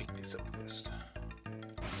want to pick this up first.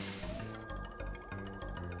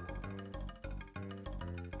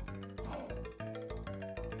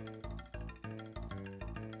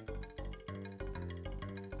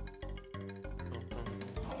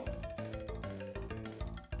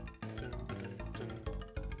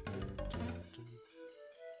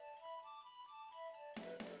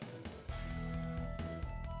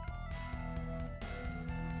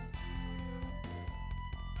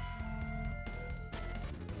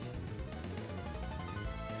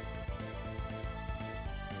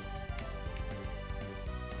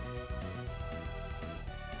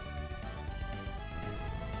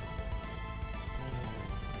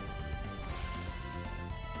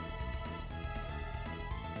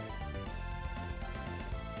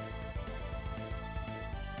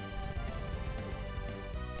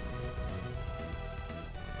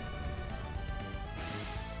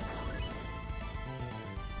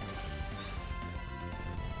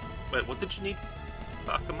 Wait, what did you need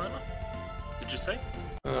for Akamana? Did you say?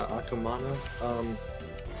 Akamana?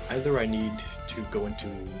 Either I need to go into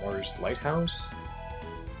Mars Lighthouse,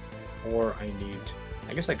 or I need...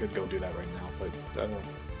 I guess I could go do that right now, but I don't...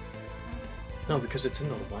 No, because it's in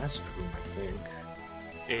the last room, I think.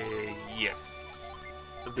 Yes.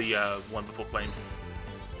 The one before Flame.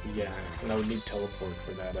 Yeah, and I would need teleport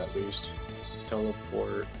for that at least.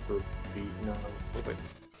 Teleport, no, but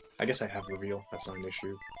I guess I have reveal, that's not an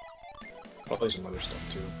issue. Probably some other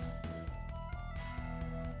stuff too.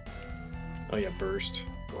 Oh yeah, burst,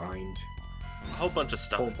 grind. A whole bunch of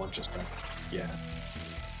stuff. A whole bunch of stuff, yeah.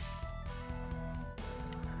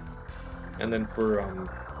 And then for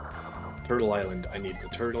Turtle Island, I need the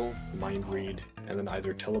turtle, mind read, and then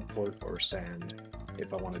either teleport or sand,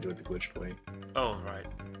 if I want to do it the glitched way. Oh, right.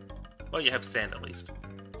 Well, you have sand at least.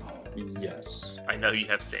 Yes. I know you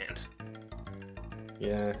have sand.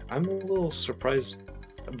 Yeah, I'm a little surprised,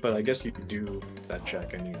 but I guess you could do that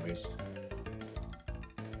check anyways.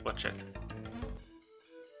 What check?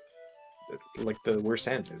 Like where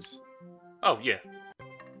sand is. Oh, yeah.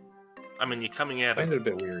 I mean, you're coming out I find of...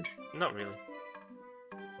 it a bit weird. Not really.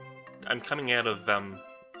 I'm coming out of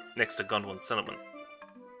next to Gondolin Settlement,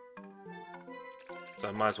 so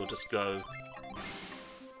I might as well just go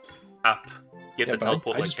up, get Yeah, the but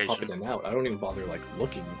teleport I just pop location. in and out. I don't even bother like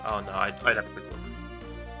looking. Oh no, I'd have a quick look.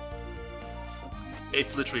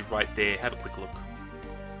 It's literally right there. Have a quick look.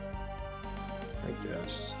 I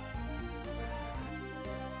guess.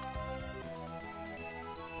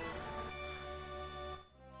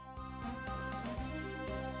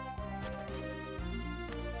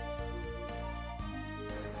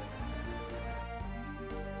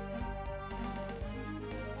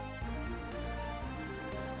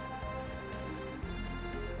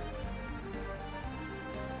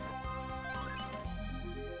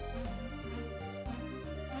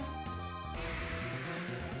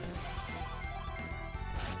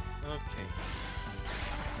 Okay.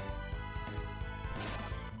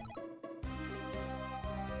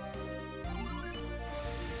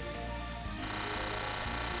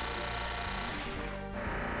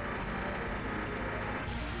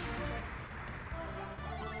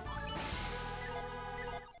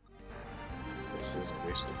 This is a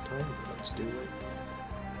waste of time, but let's do it.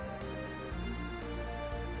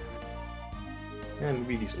 And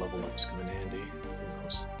maybe these level ups come in handy. Who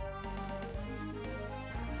knows?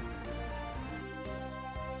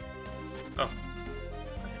 Oh,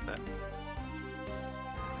 I have that.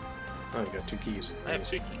 Oh, we got 2 keys. I have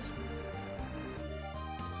Nice. 2 keys.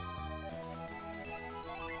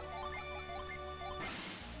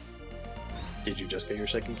 Did you just get your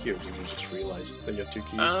second key, or did you just realize that you have 2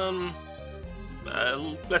 keys?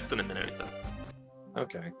 Less than a minute ago.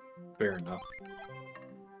 Okay, fair enough.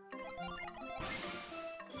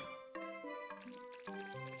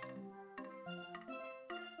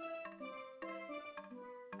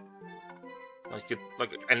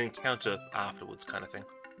 Like an encounter afterwards, kind of thing.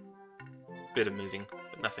 Bit of moving,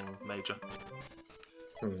 but nothing major.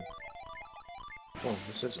 Well,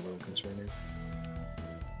 this is a little concerning.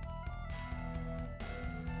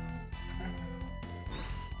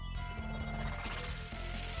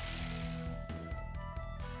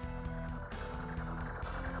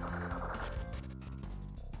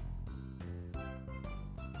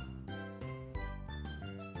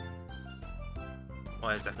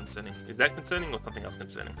 Why is that concerning? Is that concerning or something else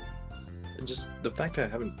concerning? And just the fact that I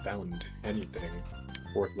haven't found anything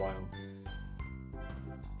worthwhile.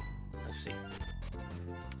 I see.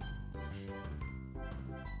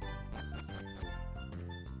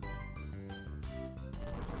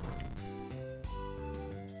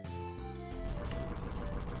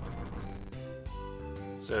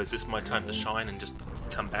 So is this my time to shine and just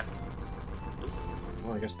come back?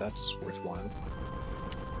 Well, I guess that's worthwhile.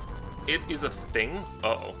 It is a thing.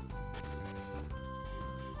 Uh-oh.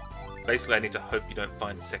 Basically, I need to hope you don't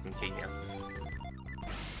find a second key now.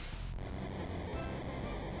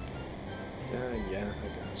 Yeah,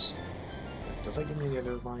 I guess. Does that give me any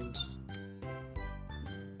other lines?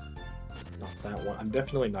 Not that one. I'm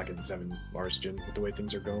definitely not getting 7 Marsgen with the way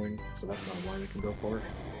things are going, so that's not a line I can go for.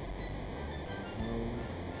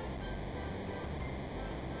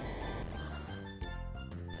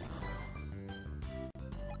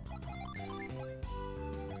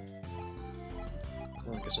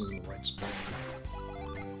 Well, I guess I'm in the right spot.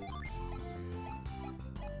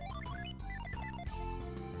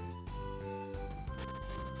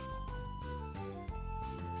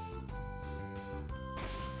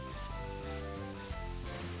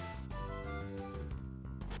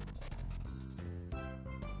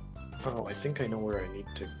 Oh, I think I know where I need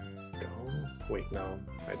to go. Wait, no,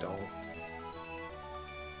 I don't.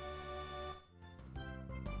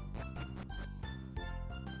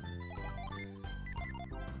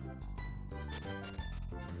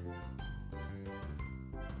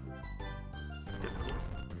 Difficult.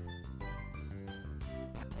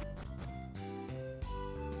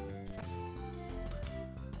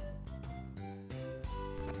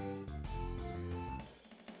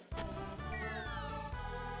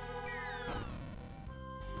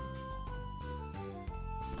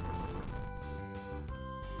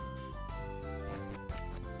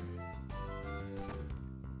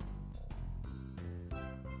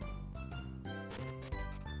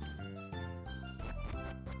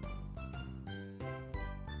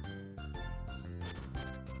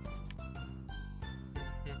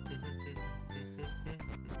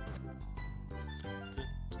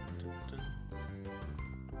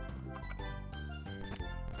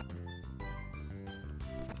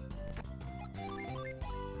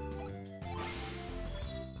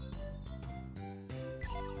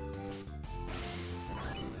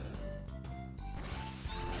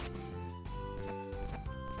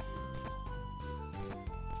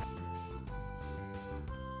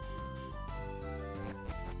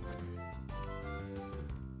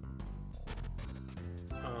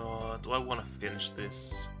 Do I want to finish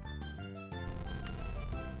this?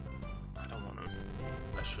 I don't want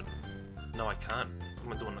to. I shouldn't. No, I can't.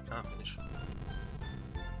 What am I doing? I can't finish.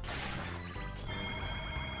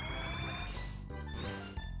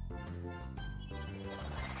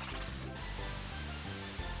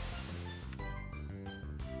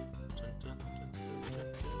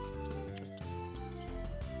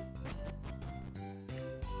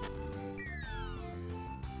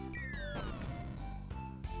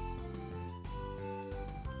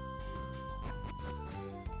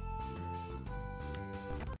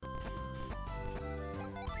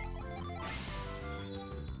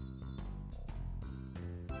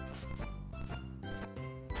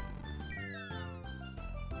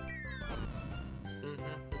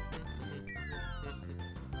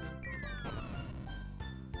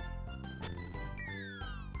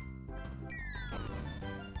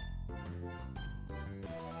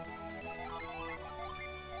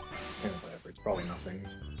 Yeah, whatever. It's probably nothing.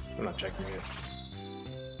 I'm not checking it.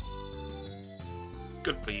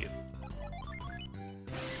 Good for you.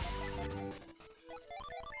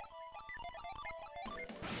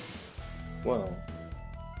 Well,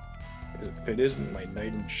 if it isn't my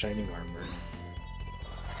knight in shining armor.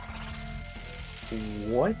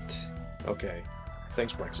 What? Okay.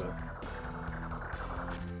 Thanks, Brexa.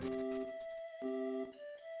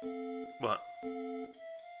 What?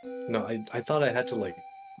 No, I thought I had to, like...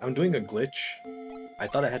 I'm doing a glitch. I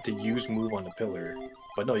thought I had to use move on the pillar.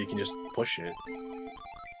 But no, you can just push it.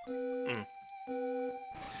 Mm.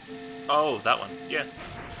 Oh, that one. Yeah.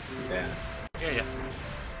 Yeah. Yeah, yeah.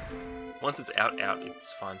 Once it's out,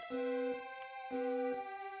 it's fine.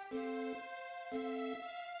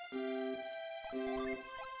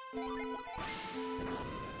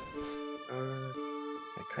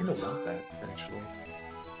 I kind of want that, actually.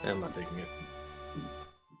 I'm not taking it.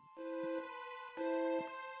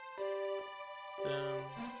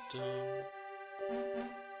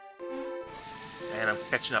 And I'm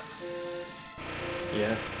catching up.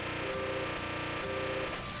 Yeah.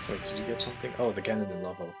 Wait, did you get something? Oh, the cannon in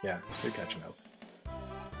level. Yeah, you're catching up.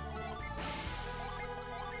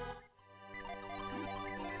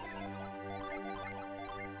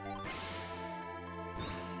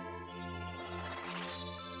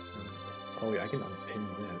 Oh yeah, I can unpin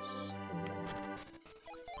this. And then...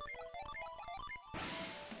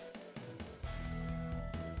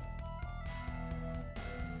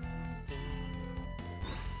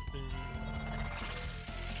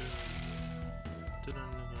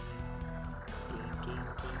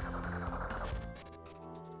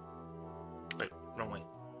 Wait, wrong way.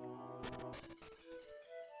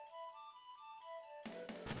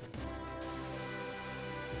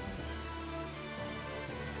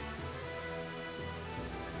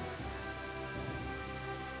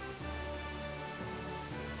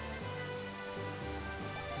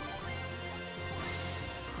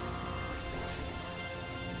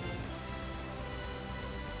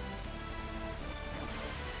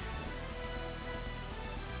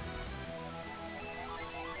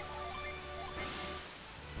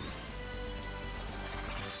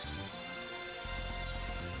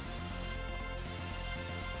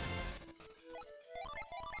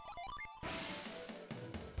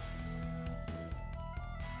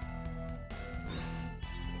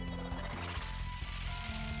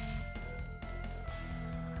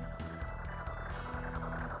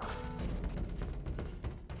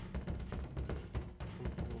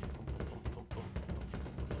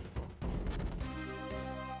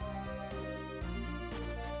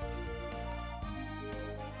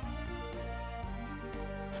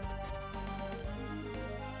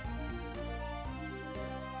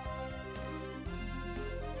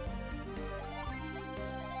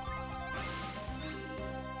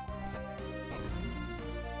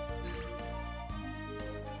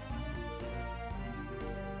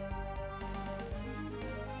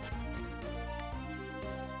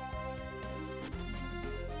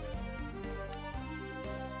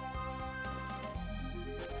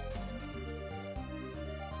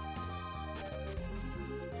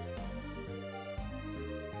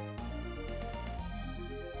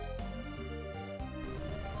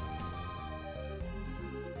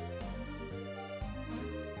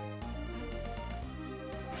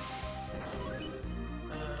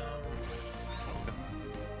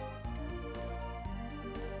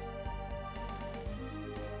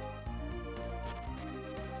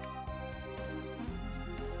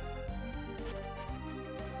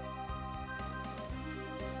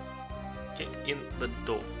 Get in the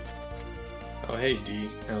door. Oh hey D,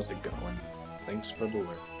 how's it going? Thanks for the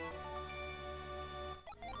lure.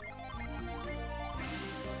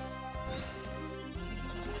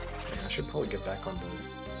 Yeah. should probably get back on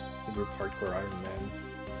the group Hardcore Iron Man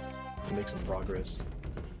and make some progress.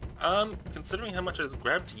 Considering how much I just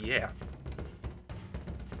grabbed, yeah.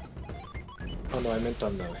 Oh no, I meant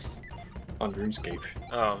on RuneScape.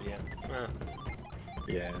 Oh, yeah.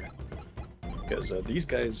 Yeah. Because these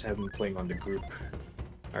guys have been playing on the group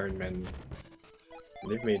Iron Man.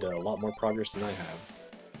 And they've made a lot more progress than I have.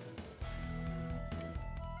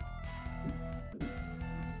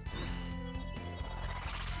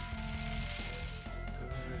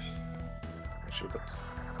 I should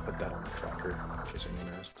put that on the tracker in case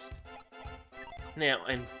anyone asks. Now,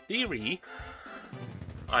 in theory,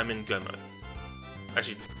 I'm in go mode.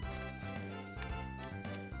 Actually,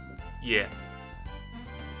 yeah.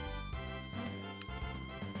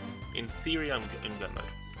 In theory, I'm in go mode.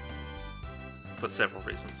 For several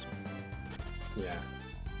reasons. Yeah.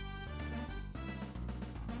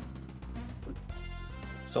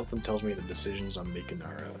 Something tells me the decisions I'm making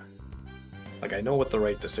are, like, I know what the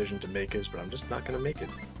right decision to make is, but I'm just not gonna make it.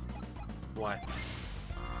 Why?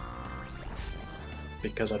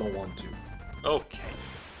 Because I don't want to. Okay.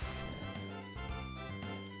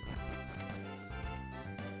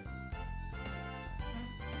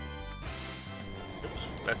 Oops,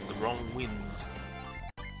 that's the wrong wind.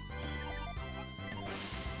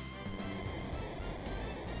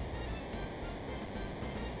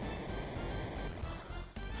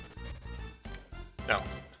 No.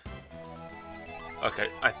 Okay,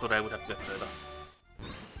 I thought I would have to go further.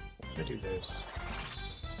 Let me do this.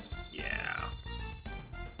 Yeah.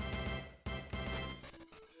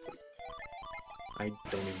 I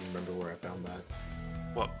don't even remember where I found that.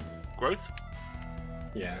 What? Growth?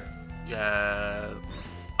 Yeah. Yeah.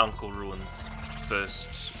 Uncle Ruin's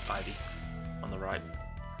first ivy on the right.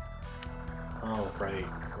 Oh, right,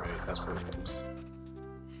 that's what it was.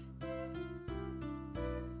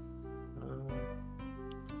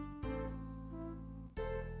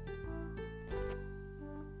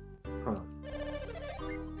 Huh.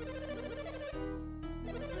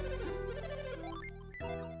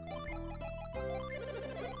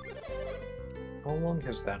 How long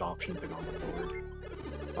has that option been on the board?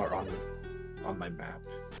 Or on my map?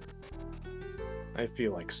 I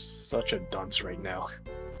feel like such a dunce right now.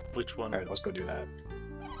 Which one? Alright, let's go do that.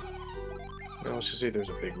 Well, let's just say there's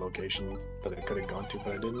a big location that I could have gone to, but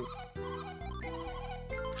I didn't.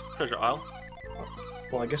 Treasure Isle?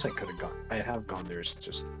 Well, I guess I could have gone. I have gone there, so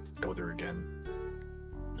just go there again.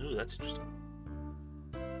 Ooh, that's interesting.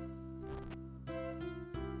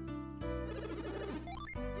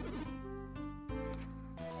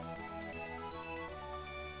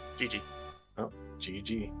 GG. Oh,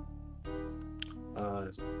 GG.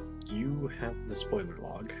 You have the spoiler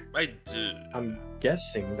log. I do. I'm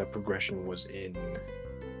guessing the progression was in,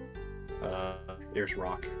 Ayers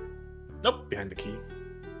Rock. Nope. Behind the key.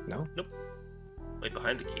 No? Nope. Like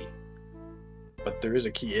behind the key. But there is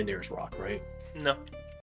a key in Ayers Rock, right? No.